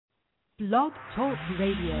Blog Talk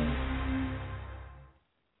Radio.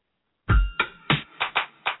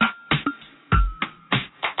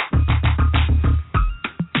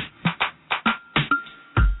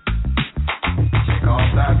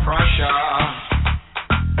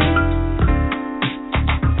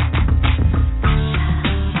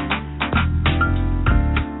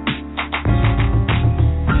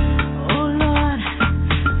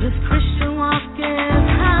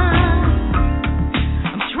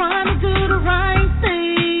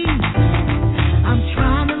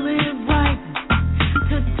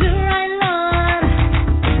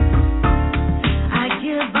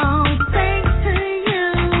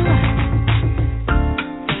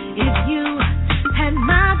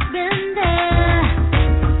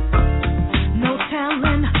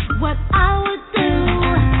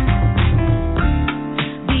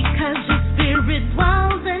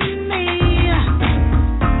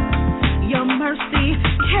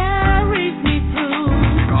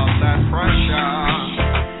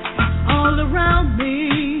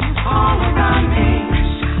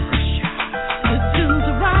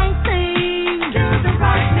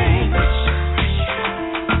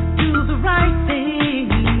 Do the right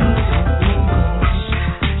thing.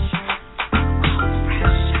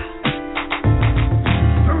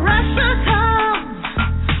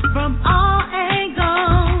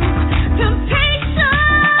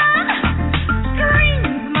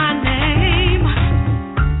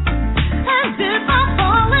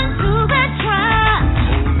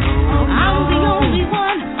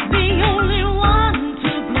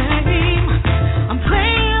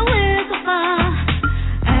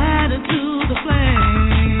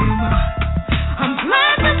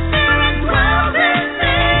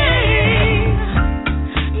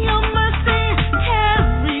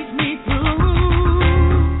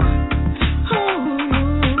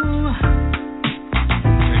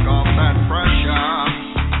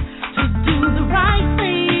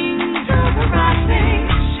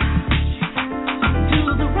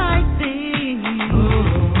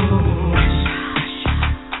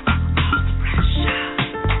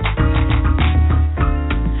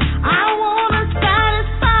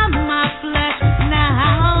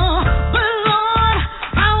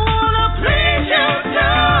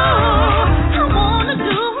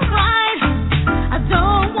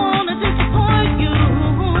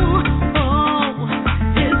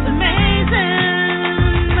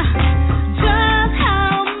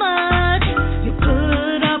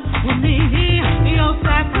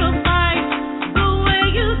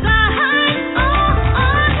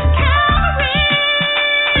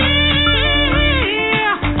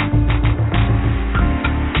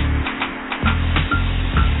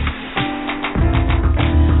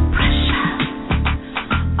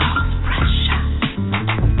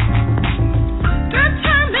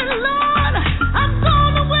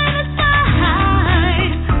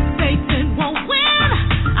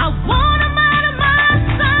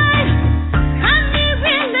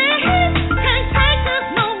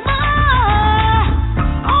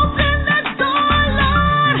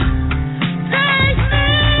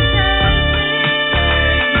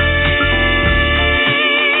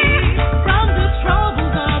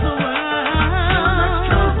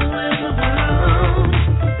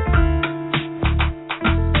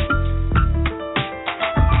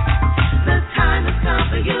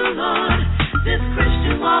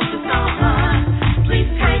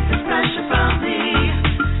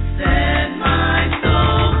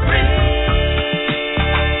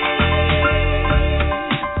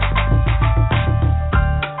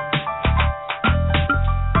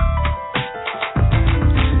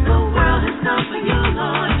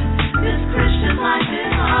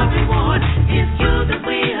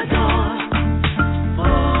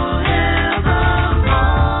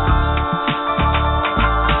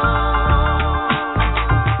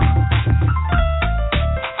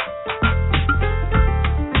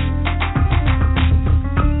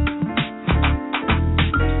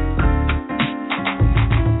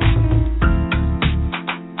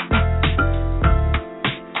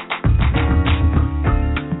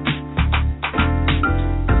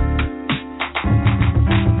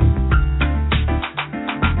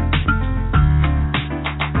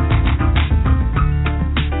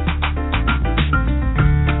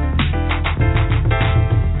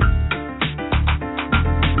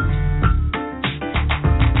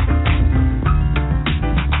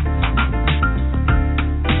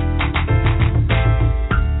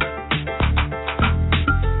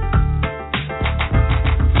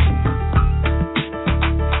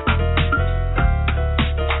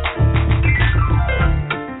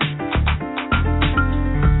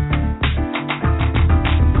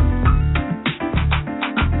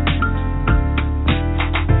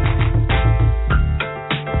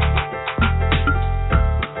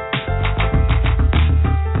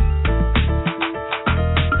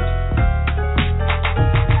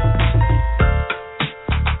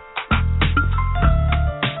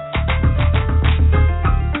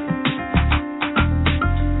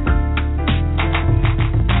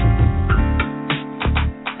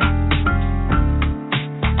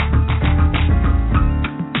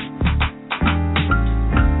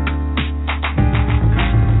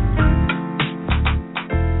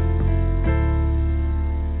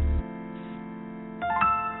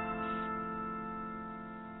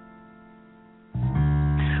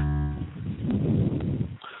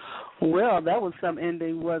 Well, that was some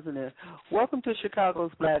ending, wasn't it? Welcome to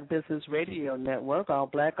Chicago's Black Business Radio Network, all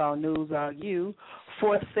black, all news, all you,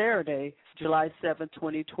 for Saturday, July 7,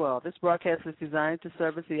 2012. This broadcast is designed to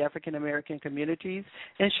service the African American communities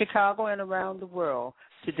in Chicago and around the world.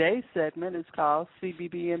 Today's segment is called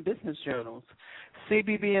CBB and Business Journals.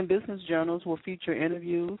 CBB and Business Journals will feature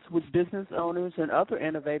interviews with business owners and other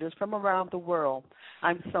innovators from around the world.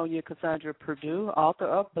 I'm Sonia Cassandra Perdue, author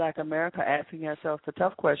of Black America, Asking Ourselves the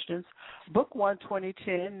Tough Questions, Book 1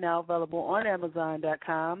 2010, now available on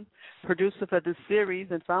Amazon.com, producer for this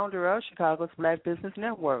series and founder of Chicago's Black Business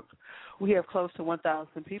Network. We have close to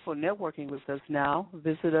 1,000 people networking with us now.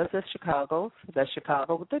 Visit us at Chicago's, that's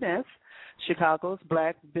Chicago with an S, Chicago's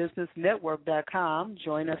BlackBusinessNetwork.com.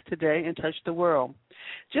 Join us today and touch the world.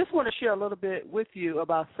 Just want to share a little bit with you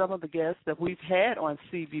about some of the guests that we've had on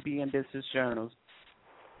CBB and Business Journals.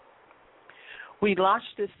 We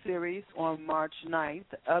launched this series on March 9th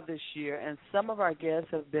of this year, and some of our guests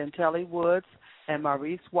have been Telly Woods and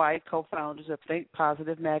Maurice White, co-founders of Think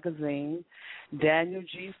Positive Magazine, Daniel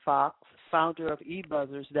G. Fox, founder of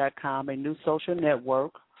eBuzzers.com, a new social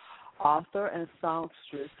network, author and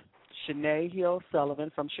songstress Shanae Hill Sullivan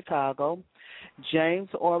from Chicago, James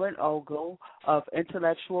Orrin Ogle of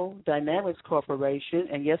Intellectual Dynamics Corporation,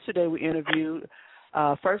 and yesterday we interviewed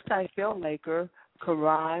first-time filmmaker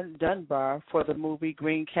Karan Dunbar for the movie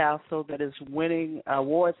Green Castle that is winning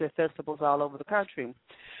awards at festivals all over the country.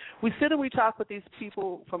 We sit and we talk with these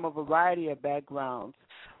people from a variety of backgrounds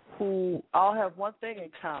who all have one thing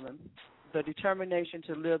in common, the determination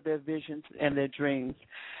to live their visions and their dreams.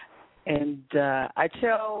 And I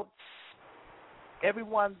tell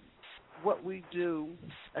everyone what we do.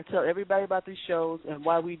 I tell everybody about these shows and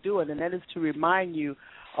why we do it, and that is to remind you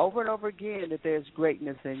over and over again that there's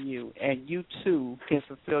greatness in you, and you too can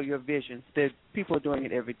fulfill your visions. There, people are doing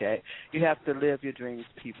it every day. You have to live your dreams,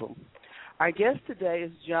 people. Our guest today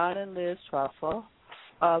is John and Liz Triffo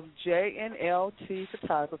of J&LT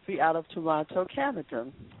Photography out of Toronto, Canada.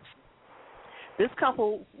 This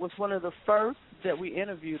couple was one of the first that we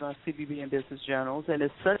interviewed on CBB and Business Journals, and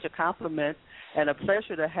it's such a compliment and a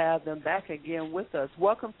pleasure to have them back again with us.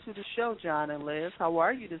 Welcome to the show, John and Liz. How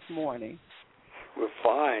are you this morning? We're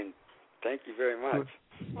fine. Thank you very much.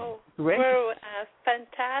 Well, Great. We're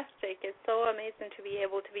fantastic. It's so amazing to be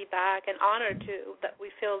able to be back, and honored to that we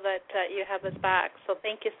feel that you have us back. So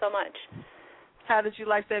thank you so much. How did you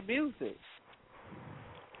like that music? It's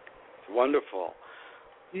wonderful.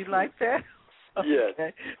 You like that? Yes.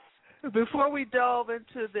 Okay. Before we delve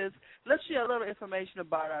into this, let's share a little information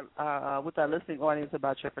about with our listening audience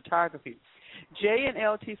about your photography.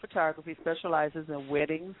 J&LT Photography specializes in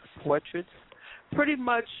weddings, portraits, pretty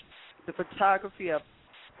much the photography of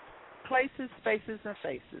places, spaces, and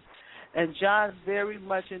faces. And John's very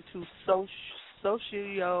much into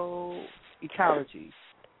socio-ecology.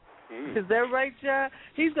 Is that right, John?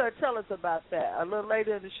 He's going to tell us about that. A little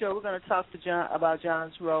later in the show, we're going to talk to John about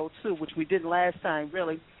John's role, too, which we didn't last time,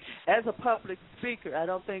 really. As a public speaker, I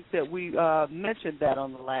don't think that we mentioned that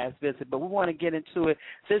on the last visit, but we want to get into it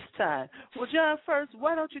this time. Well, John, first,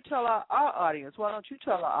 why don't you tell our audience, a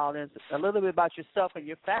little bit about yourself and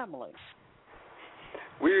your family?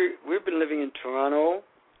 We've been living in Toronto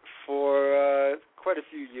for quite a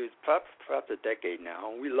few years, perhaps a decade now.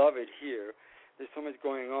 We love it here. There's so much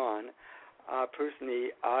going on.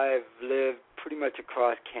 Personally, I've lived pretty much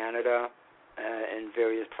across Canada in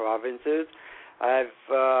various provinces. I've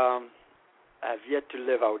yet to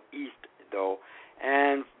live out east, though.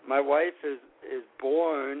 And my wife is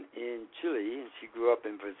born in Chile, and she grew up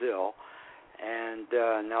in Brazil. And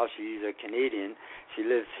now she's a Canadian. She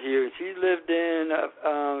lives here. She lived in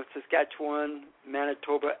Saskatchewan,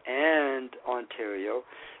 Manitoba, and Ontario.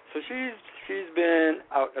 So she's been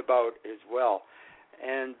out and about as well.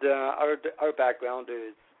 And our background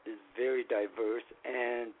is very diverse.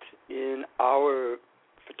 And in our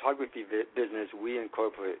photography business, we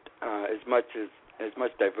incorporate as much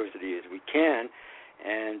diversity as we can.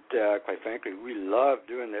 And quite frankly, we love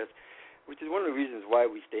doing this, which is one of the reasons why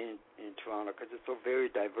we stay in Toronto, because it's so very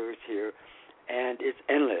diverse here, and it's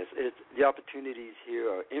endless. The opportunities here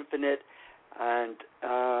are infinite, and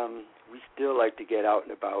we still like to get out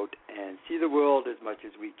and about and see the world as much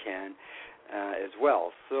as we can as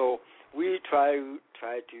well. So we try to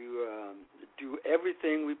do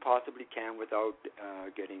everything we possibly can without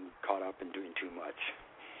getting caught up in doing too much.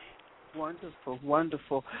 Wonderful,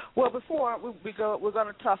 wonderful. Well, before we go, we're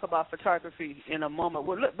going to talk about photography in a moment.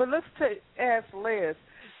 But let's ask Liz,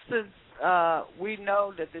 since we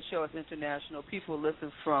know that this show is international, people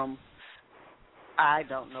listen from I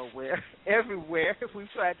don't know where, everywhere. If we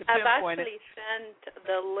tried to pinpoint I've actually sent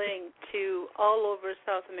the link to all over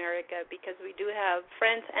South America because we do have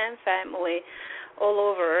friends and family all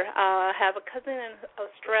over. I have a cousin in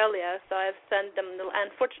Australia, so I've sent them.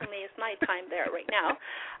 Unfortunately, it's nighttime there right now,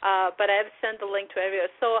 but I've sent the link to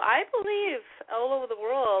everywhere. So I believe all over the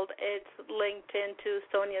world it's linked into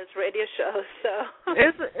Sonia's radio show. So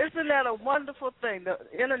isn't that a wonderful thing? The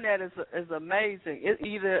internet is amazing.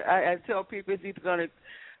 I tell people it's either going to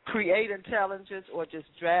create intelligence or just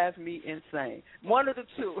drive me insane. One of the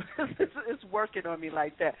two. It's working on me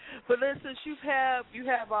like that. But listen, you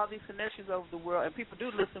have all these connections over the world, and people do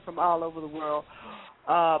listen from all over the world,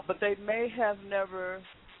 but they may have never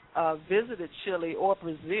visited Chile or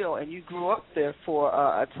Brazil, and you grew up there for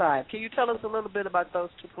a time. Can you tell us a little bit about those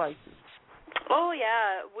two places? Oh,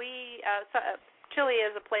 yeah. Chile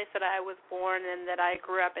is a place that I was born and that I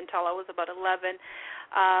grew up until I was about 11.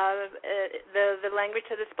 The language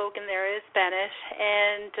that is spoken there is Spanish,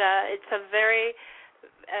 and it's a very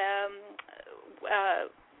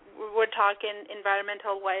we're talking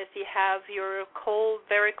environmental-wise. You have your cold,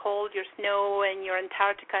 very cold, your snow, and your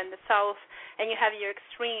Antarctica in the south, and you have your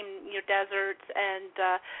extreme, your deserts,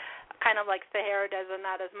 and kind of like Sahara Desert,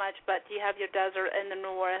 not as much, but you have your desert in the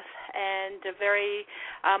north, and very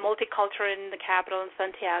multicultural in the capital in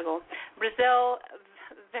Santiago. Brazil,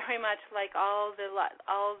 very much like all the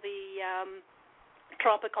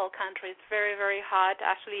tropical countries, very, very hot.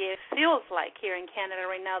 Actually, it feels like here in Canada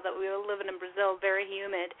right now that we're living in Brazil, very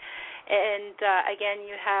humid. And, again,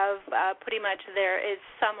 you have pretty much there is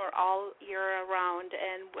summer all year around.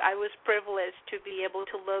 And I was privileged to be able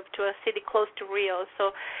to live to a city close to Rio, so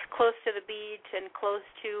close to the beach and close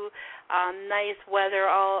to nice weather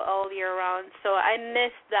all year round. So I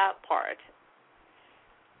miss that part.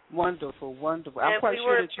 Wonderful, wonderful. I'm quite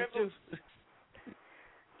sure that you do.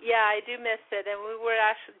 Yeah, I do miss it. And we were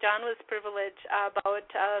actually, John was privileged about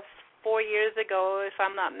 4 years ago, if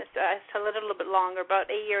I'm not mistaken, a little bit longer,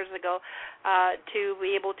 about 8 years ago, to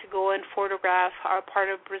be able to go and photograph our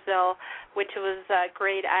part of Brazil, which was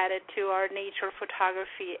great added to our nature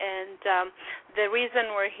photography. And the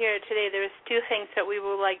reason we're here today, there's two things that we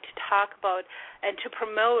would like to talk about and to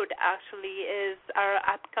promote, actually, is our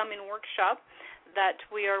upcoming workshop that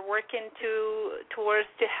we are working towards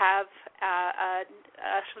to have,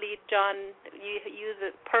 actually, John, you use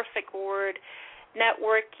a perfect word,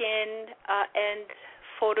 networking and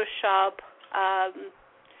Photoshop.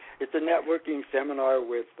 It's a networking seminar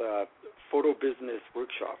with photo business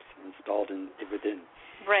workshops installed within.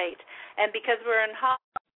 Right. And because we're in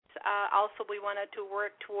Holland, also we wanted to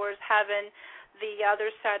work towards having the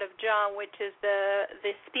other side of John, which is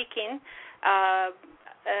the speaking,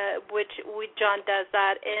 which John does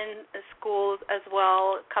that in schools as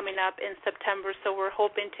well coming up in September. So we're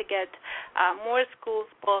hoping to get more schools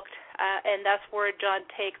booked, and that's where John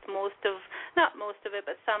takes not most of it,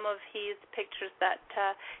 but some of his pictures that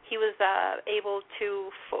he was able to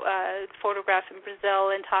photograph in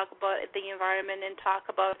Brazil and talk about the environment and talk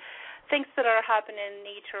about things that are happening in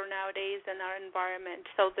nature nowadays in our environment.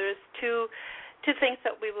 So there's two things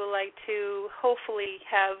that we would like to hopefully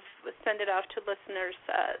have send it off to listeners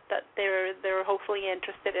that they're hopefully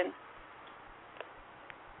interested in.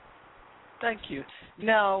 Thank you.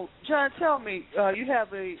 Now, John, tell me, you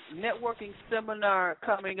have a networking seminar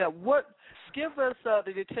coming up. Give us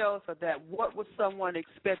the details of that. What would someone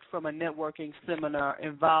expect from a networking seminar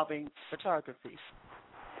involving photography?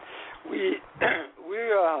 We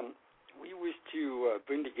wish to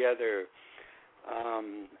bring together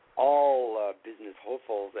all business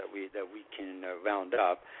hopefuls that we can round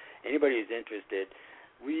up. Anybody who's interested,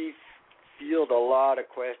 we field a lot of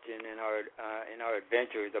questions in our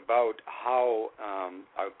adventures about how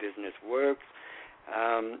our business works.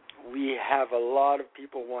 We have a lot of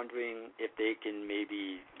people wondering if they can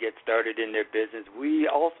maybe get started in their business. We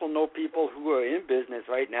also know people who are in business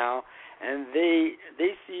right now, and they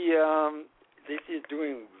see it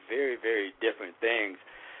doing very, very different things.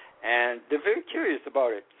 And they're very curious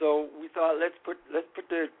about it. So we thought let's put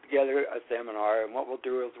together a seminar, and what we'll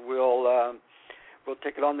do is we'll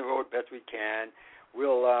take it on the road best we can.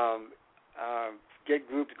 We'll get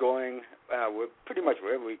groups going. We're pretty much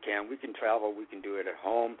wherever we can. We can travel. We can do it at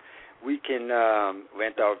home. We can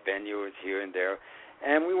rent out venues here and there.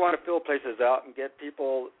 And we want to fill places out and get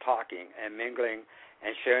people talking and mingling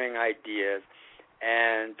and sharing ideas.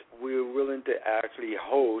 And we're willing to actually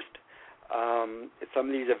host some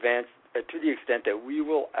of these events to the extent that we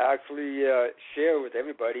will actually share with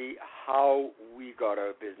everybody how we got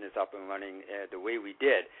our business up and running the way we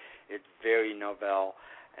did. It's very novel,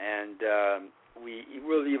 and we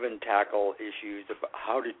will even tackle issues about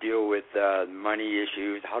how to deal with money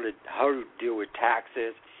issues, how to deal with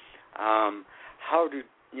taxes, how to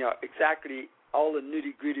exactly all the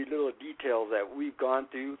nitty-gritty little details that we've gone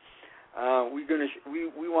through.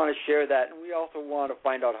 We want to share that, and we also want to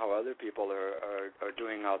find out how other people are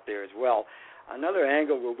doing out there as well. Another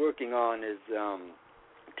angle we're working on is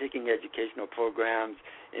taking educational programs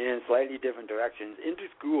in slightly different directions into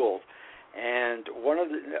schools. And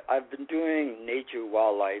I've been doing nature,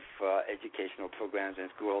 wildlife educational programs in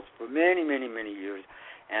schools for many, many, many years,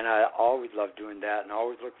 and I always love doing that, and I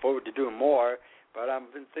always look forward to doing more. But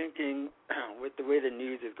I've been thinking, with the way the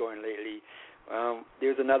news is going lately,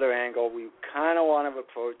 there's another angle we kind of want to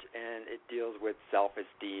approach, and it deals with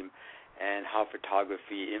self-esteem and how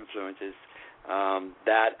photography influences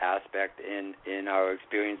that aspect in our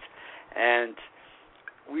experience. And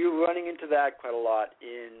we're running into that quite a lot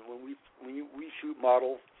when we shoot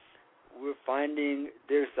models. We're finding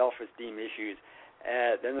their self-esteem issues.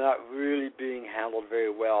 They're not really being handled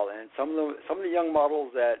very well. And some of the young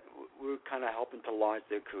models that we're kind of helping to launch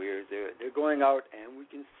their careers, they're going out, and we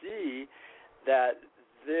can see that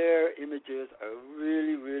their images are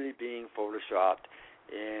really, really being photoshopped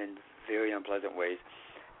in very unpleasant ways.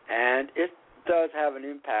 And it does have an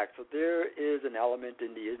impact. So there is an element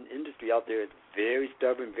in the industry out there that's very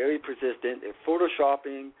stubborn, very persistent. They're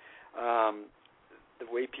photoshopping the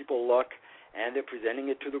way people look, and they're presenting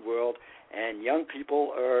it to the world. And young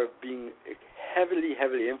people are being heavily,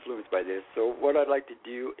 heavily influenced by this. So what I'd like to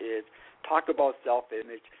do is talk about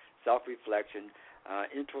self-image, self-reflection,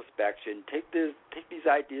 introspection. Take these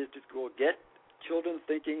ideas to school. Get children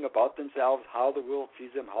thinking about themselves, how the world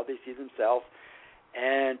sees them, how they see themselves,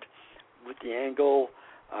 and with the angle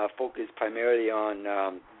focused primarily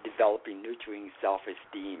on developing, nurturing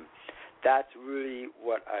self-esteem. That's really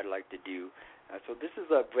what I'd like to do. So this is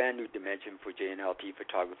a brand new dimension for JNLT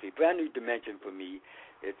photography, brand new dimension for me.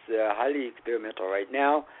 It's highly experimental right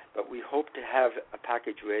now, but we hope to have a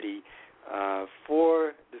package ready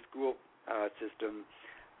for the school system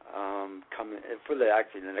for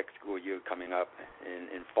the next school year coming up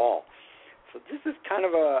in fall. So this is kind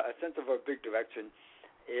of a sense of a big direction.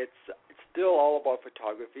 It's still all about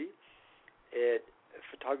photography.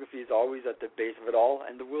 Photography is always at the base of it all,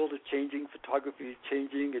 and the world is changing. Photography is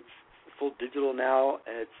changing. It's full digital now,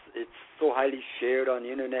 and it's so highly shared on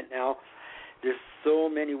the internet now. There's so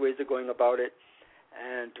many ways of going about it,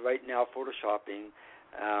 and right now photoshopping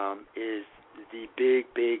is the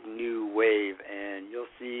big new wave, and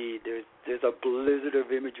you'll see there's a blizzard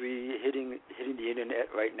of imagery hitting the internet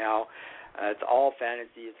right now. It's all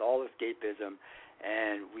fantasy, it's all escapism,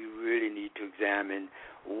 and we really need to examine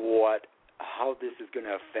how this is going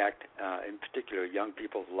to affect, in particular, young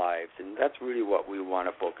people's lives, and that's really what we want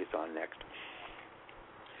to focus on next.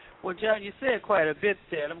 Well, John, you said quite a bit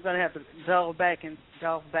there, and I'm going to have to delve back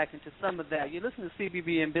into some of that. You listen to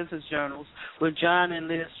CBB and Business Journals with John and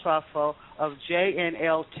Liz Triffo of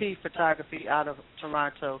JNLT Photography out of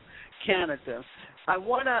Toronto, Canada. I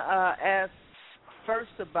want to ask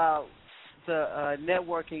first about the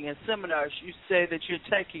networking and seminars. You say that you're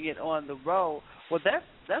taking it on the road. Well,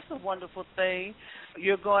 that's a wonderful thing.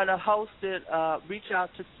 You're going to host it, reach out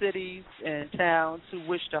to cities and towns who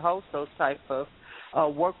wish to host those type of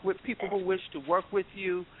work with people who wish to work with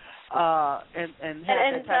you, and have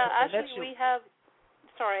that type of connection. Actually,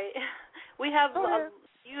 we have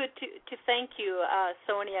you to thank you,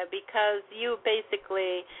 Sonia, because you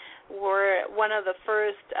basically were one of the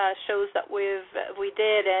first shows that we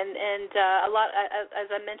did, and a lot, as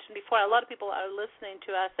I mentioned before, a lot of people are listening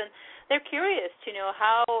to us, and they're curious to know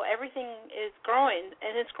how everything is growing,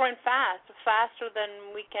 and it's growing faster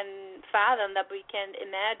than we can fathom, that we can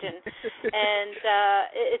imagine. And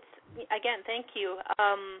it's, again, thank you.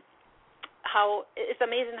 How it's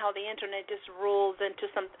amazing how the internet just rolls into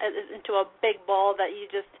a big ball that you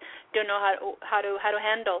just don't know how to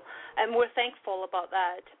handle, and we're thankful about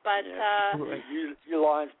that. But you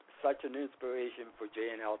launched such an inspiration for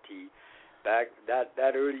JNLT. Back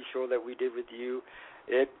that early show that we did with you,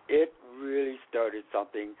 it really started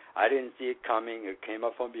something. I didn't see it coming. It came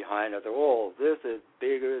up from behind. I thought, oh, this is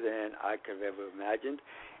bigger than I could have ever imagined,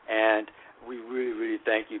 and we really, really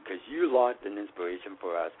thank you, because you launched an inspiration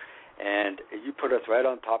for us. And you put us right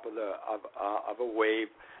on top of a wave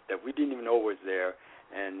that we didn't even know was there,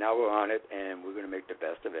 and now we're on it, and we're going to make the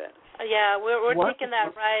best of it. Yeah, we're taking that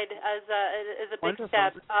ride as a big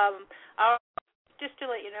step. Just to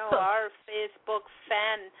let you know, our Facebook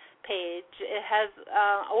fan page, it has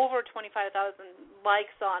over 25,000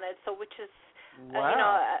 likes on it, so which is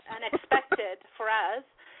unexpected for us.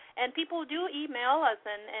 And people do email us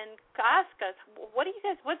and ask us, what's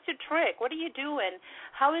your trick? What are you doing?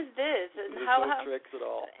 How is this? And There's no tricks at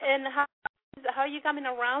all. And how how are you coming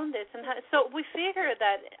around this? And so we figure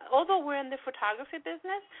that although we're in the photography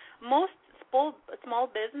business, most small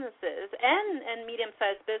businesses and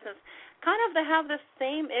medium-sized business kind of they have the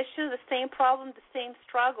same issue, the same problem, the same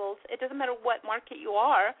struggles. It doesn't matter what market you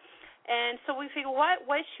are. And so we figure, why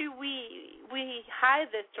should we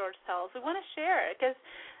hide this to ourselves? We want to share it because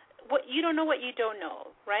what you don't know what you don't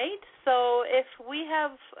know, right? So if we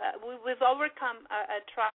have we've overcome a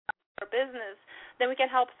trial in our business, then we can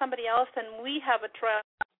help somebody else, and we have a trial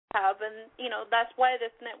to have, and that's why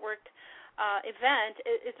this network event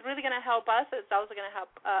is really going to help us. It's also going to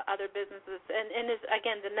help other businesses, and is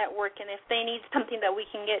again the network. And if they need something that we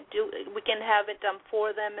can we can have it done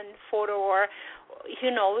for them in photo or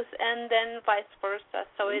who knows, and then vice versa.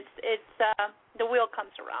 So it's the wheel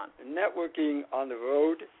comes around. Networking on the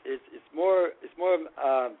road is more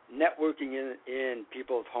networking in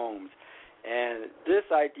people's homes. And this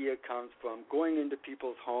idea comes from going into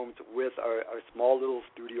people's homes with our small little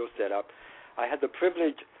studio setup. I had the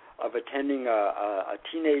privilege of attending a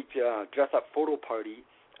teenage dress-up photo party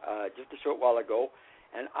just a short while ago,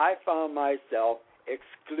 and I found myself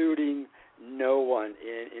excluding no one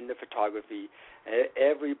in the photography.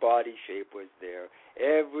 Every body shape was there.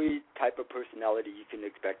 Every type of personality you can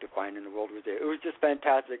expect to find in the world was there. It was just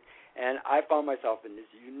fantastic, and I found myself in this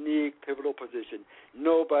unique, pivotal position.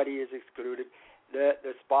 Nobody is excluded.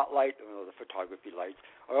 The spotlight, the photography lights,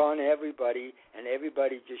 are on everybody, and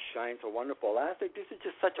everybody just shines so wonderful. And I think this is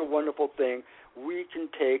just such a wonderful thing. We can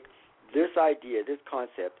take this idea, this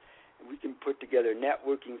concept, and we can put together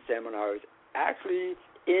networking seminars actually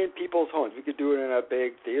in people's homes. We could do it in a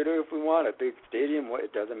big theater if we want, a big stadium,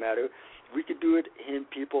 it doesn't matter. We could do it in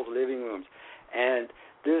people's living rooms. And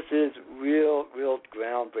this is real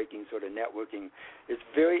groundbreaking sort of networking. It's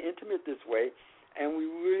very intimate this way, and we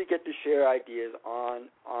really get to share ideas on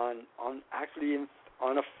a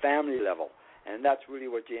family level. And that's really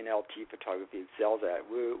what JNLT Photography excels at.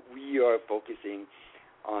 We are focusing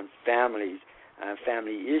on families and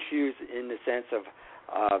family issues in the sense of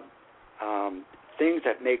things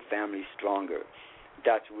that make families stronger.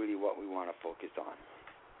 That's really what we want to focus on.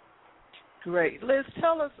 Great. Liz,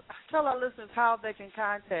 tell our listeners how they can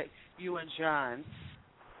contact you and John.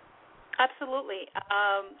 Absolutely.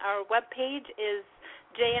 Our webpage is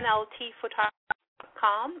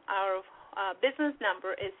jnltphotography.com. Our business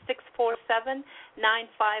number is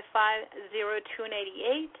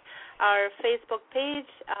 647-955-0288. Our Facebook page,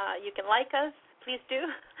 you can like us, please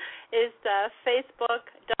do, is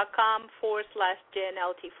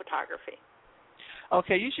facebook.com/JNLT Photography.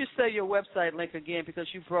 Okay, you should say your website link again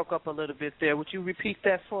because you broke up a little bit there. Would you repeat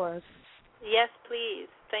that for us? Yes, please.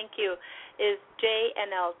 Thank you. Is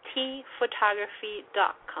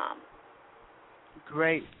jnltphotography.com.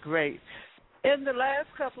 Great. In the last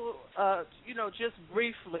couple, just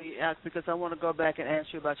briefly, because I want to go back and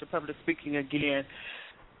ask you about your public speaking again.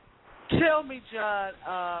 Tell me, John,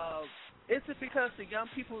 is it because the young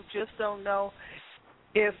people just don't know?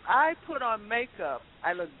 If I put on makeup,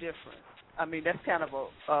 I look different. I mean, that's kind of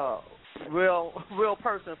a real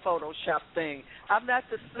person Photoshop thing. I'm not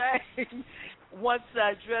the same once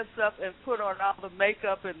I dress up and put on all the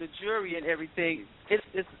makeup and the jewelry and everything.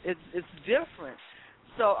 It's different.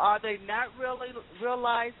 So are they not really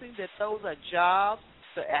realizing that those are jobs?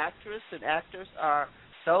 The actress and actors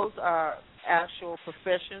those are actual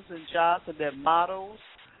professions and jobs, and they're models.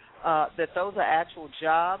 That those are actual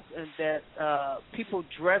jobs, and that people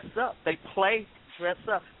dress up. They dress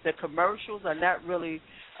up. The commercials are not really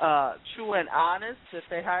true and honest, that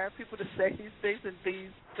they hire people to say these things, and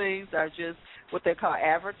these things are just what they call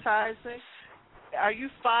advertising. Are you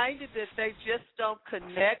finding that they just don't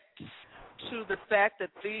connect to the fact that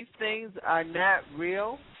these things are not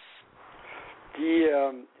real?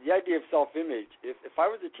 The idea of self-image, if I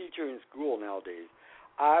was a teacher in school nowadays,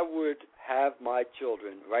 I would have my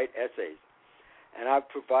children write essays, and I'd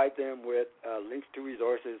provide them with links to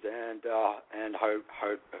resources and hard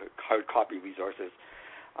copy resources.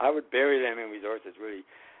 I would bury them in resources, really.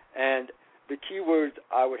 And the key words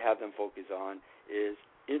I would have them focus on is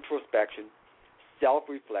introspection,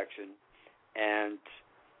 self-reflection, and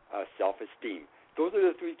self-esteem. Those are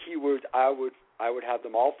the three key words I would have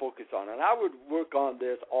them all focus on, and I would work on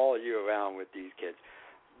this all year round with these kids.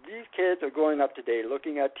 These kids are growing up today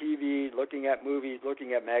looking at TV, looking at movies,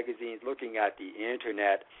 looking at magazines, looking at the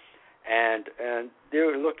Internet, and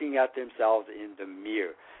they're looking at themselves in the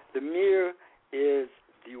mirror. The mirror is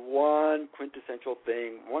the one quintessential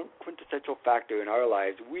thing, one quintessential factor in our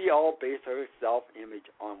lives. We all base our self-image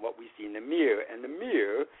on what we see in the mirror, and the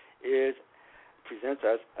mirror presents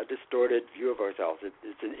us a distorted view of ourselves.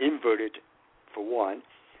 It's an inverted, for one,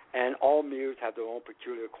 and all mirrors have their own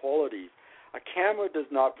peculiar qualities. A camera does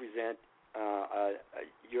not present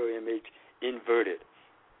your image inverted.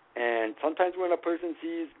 And sometimes when a person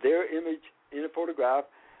sees their image in a photograph,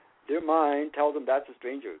 their mind tells them that's a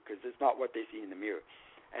stranger because it's not what they see in the mirror.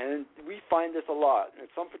 And we find this a lot. And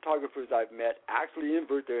some photographers I've met actually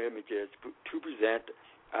invert their images to present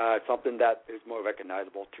something that is more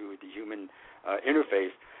recognizable to the human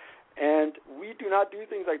interface. And we do not do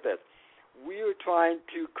things like this. We are trying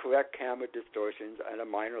to correct camera distortions at a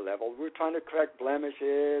minor level. We're trying to correct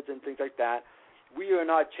blemishes and things like that. We are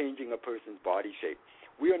not changing a person's body shape.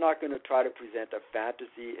 We are not going to try to present a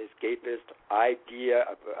fantasy, escapist idea,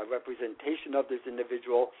 a representation of this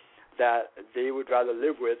individual that they would rather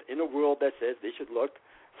live with in a world that says they should look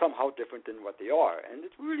somehow different than what they are. And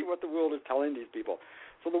it's really what the world is telling these people.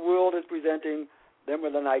 So the world is presenting them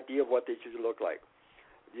with an idea of what they should look like.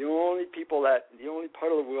 The only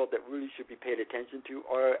part of the world that really should be paid attention to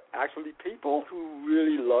are actually people who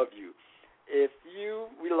really love you. If you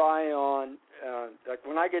rely on, like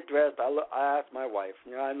when I get dressed, I ask my wife,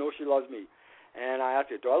 I know she loves me, and I ask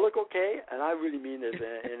her, do I look okay? And I really mean this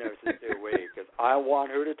in a sincere way, because I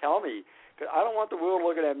want her to tell me, because I don't want the world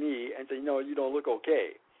looking at me and saying, no, you don't look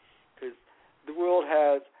okay, because the world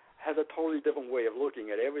has a totally different way of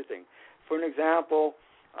looking at everything. For an example,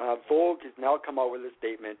 Vogue has now come out with a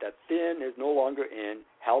statement that thin is no longer in,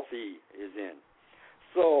 healthy is in.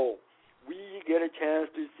 So we get a chance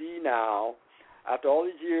to see now, after all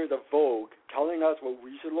these years of Vogue telling us what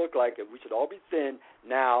we should look like, and we should all be thin,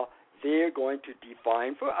 now they're going to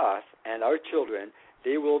define for us and our children,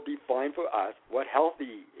 they will define for us what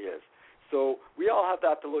healthy is. So we all have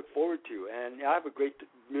that to look forward to, and I have a great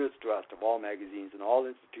mistrust of all magazines and all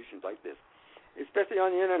institutions like this, especially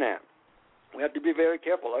on the Internet. We have to be very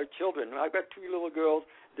careful. Our children, I've got 2 little girls,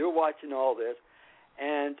 they're watching all this,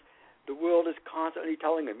 and the world is constantly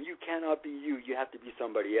telling them, you cannot be you, you have to be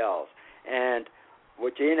somebody else. And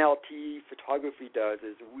what JNLT photography does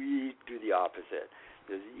is we do the opposite.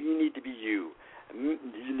 Because you need to be you. You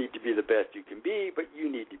need to be the best you can be, but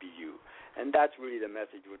you need to be you. And that's really the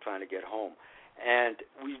message we're trying to get home. And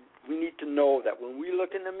we need to know that when we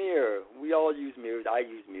look in the mirror, we all use mirrors, I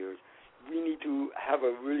use mirrors, we need to have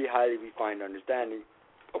a really highly refined understanding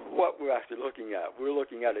of what we're actually looking at. We're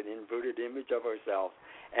looking at an inverted image of ourselves,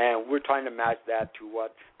 and we're trying to match that to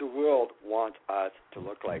what the world wants us to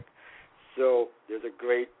look like. So there's a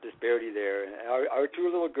great disparity there. And our 2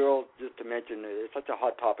 little girls, just to mention, it's such a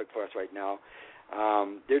hot topic for us right now.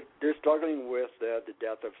 They're struggling with the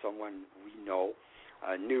death of someone we know,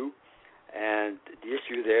 knew, and the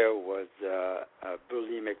issue there was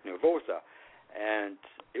bulimic nervosa. And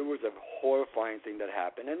it was a horrifying thing that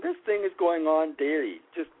happened. And this thing is going on daily,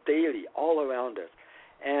 just daily, all around us.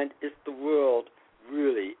 And it's the world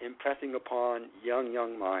really impressing upon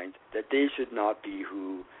young minds that they should not be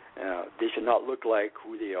who, they should not look like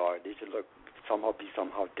who they are. They should be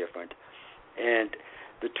somehow different. And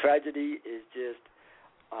the tragedy is just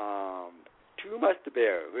too much to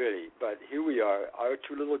bear, really. But here we are, our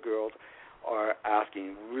 2 little girls are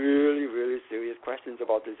asking really, really serious questions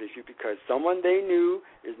about this issue because someone they knew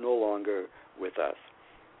is no longer with us.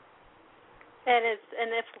 And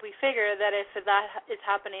if we figure that if that is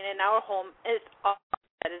happening in our home, it's all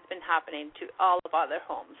that has been happening to all of other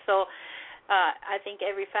homes. So I think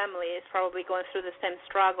every family is probably going through the same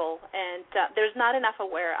struggle, and there's not enough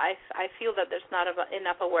I feel that there's not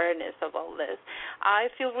enough awareness of all this. I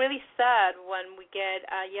feel really sad when we get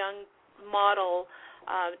a young model.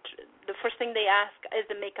 The first thing they ask, is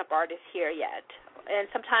the makeup artist here yet?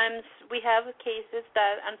 And sometimes we have cases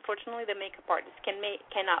that unfortunately the makeup artist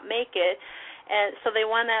cannot make it, and so they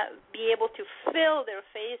want to be able to fill their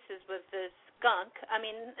faces with this gunk. I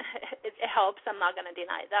mean, it helps. I'm not going to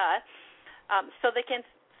deny that. So they can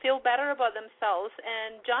feel better about themselves.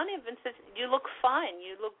 And John even says, you look fine.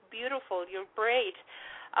 You look beautiful. You're great.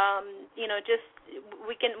 Just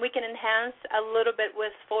we can enhance a little bit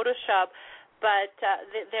with Photoshop, but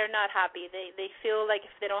they're not happy. They feel like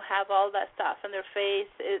if they don't have all that stuff in their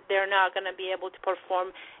face, they're not going to be able to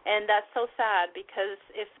perform. And that's so sad because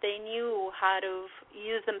if they knew how to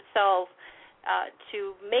use themselves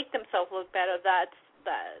to make themselves look better, that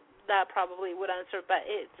probably would answer. But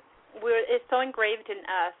it's so engraved in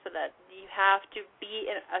us that you have to be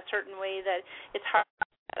in a certain way that it's hard to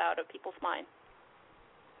get out of people's mind.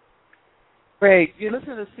 Great. You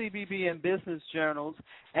listen to CBB and Business Journals,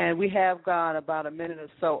 and we have gone about a minute or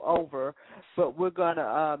so over, but we're going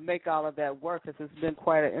to make all of that work because it's been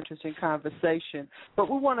quite an interesting conversation.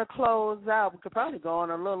 But we want to close out. We could probably go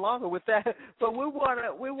on a little longer with that, but we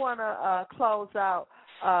want to close out,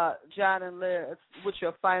 John and Liz, with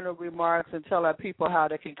your final remarks and tell our people how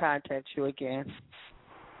they can contact you again. Well, you can contact me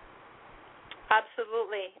at 770-888-9228. 770-888-9228. And my email address is john@cbbank.com. John@cbbank.com.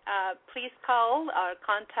 Absolutely. Please call or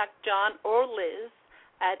contact John or Liz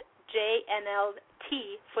at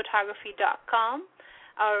jnltphotography.com.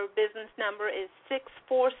 Our business number is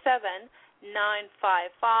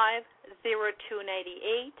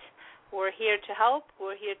 647-955-0298. We're here to help,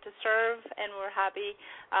 we're here to serve, and we're happy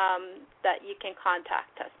that you can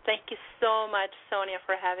contact us. Thank you so much, Sonia,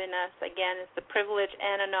 for having us. Again, it's a privilege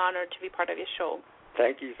and an honor to be part of your show.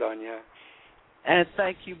 Thank you, Sonia. And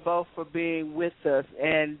thank you both for being with us.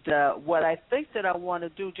 And what I think that I want to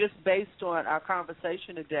do, just based on our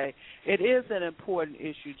conversation today, it is an important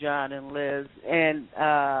issue, John and Liz. And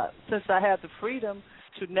since I have the freedom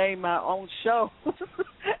to name my own show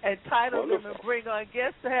and title them and bring on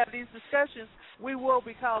guests to have these discussions, we will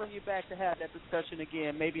be calling you back to have that discussion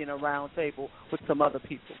again, maybe in a round table with some other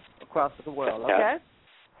people across the world, okay?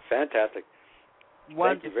 Fantastic.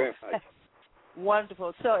 Wonderful. Thank you very much.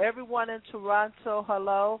 Wonderful. So everyone in Toronto,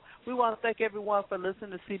 hello. We want to thank everyone for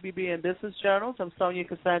listening to CBB and Business Journals. I'm Sonia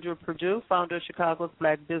Cassandra Perdue, founder of Chicago's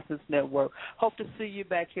Black Business Network. Hope to see you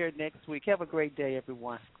back here next week. Have a great day,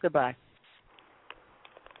 everyone. Goodbye.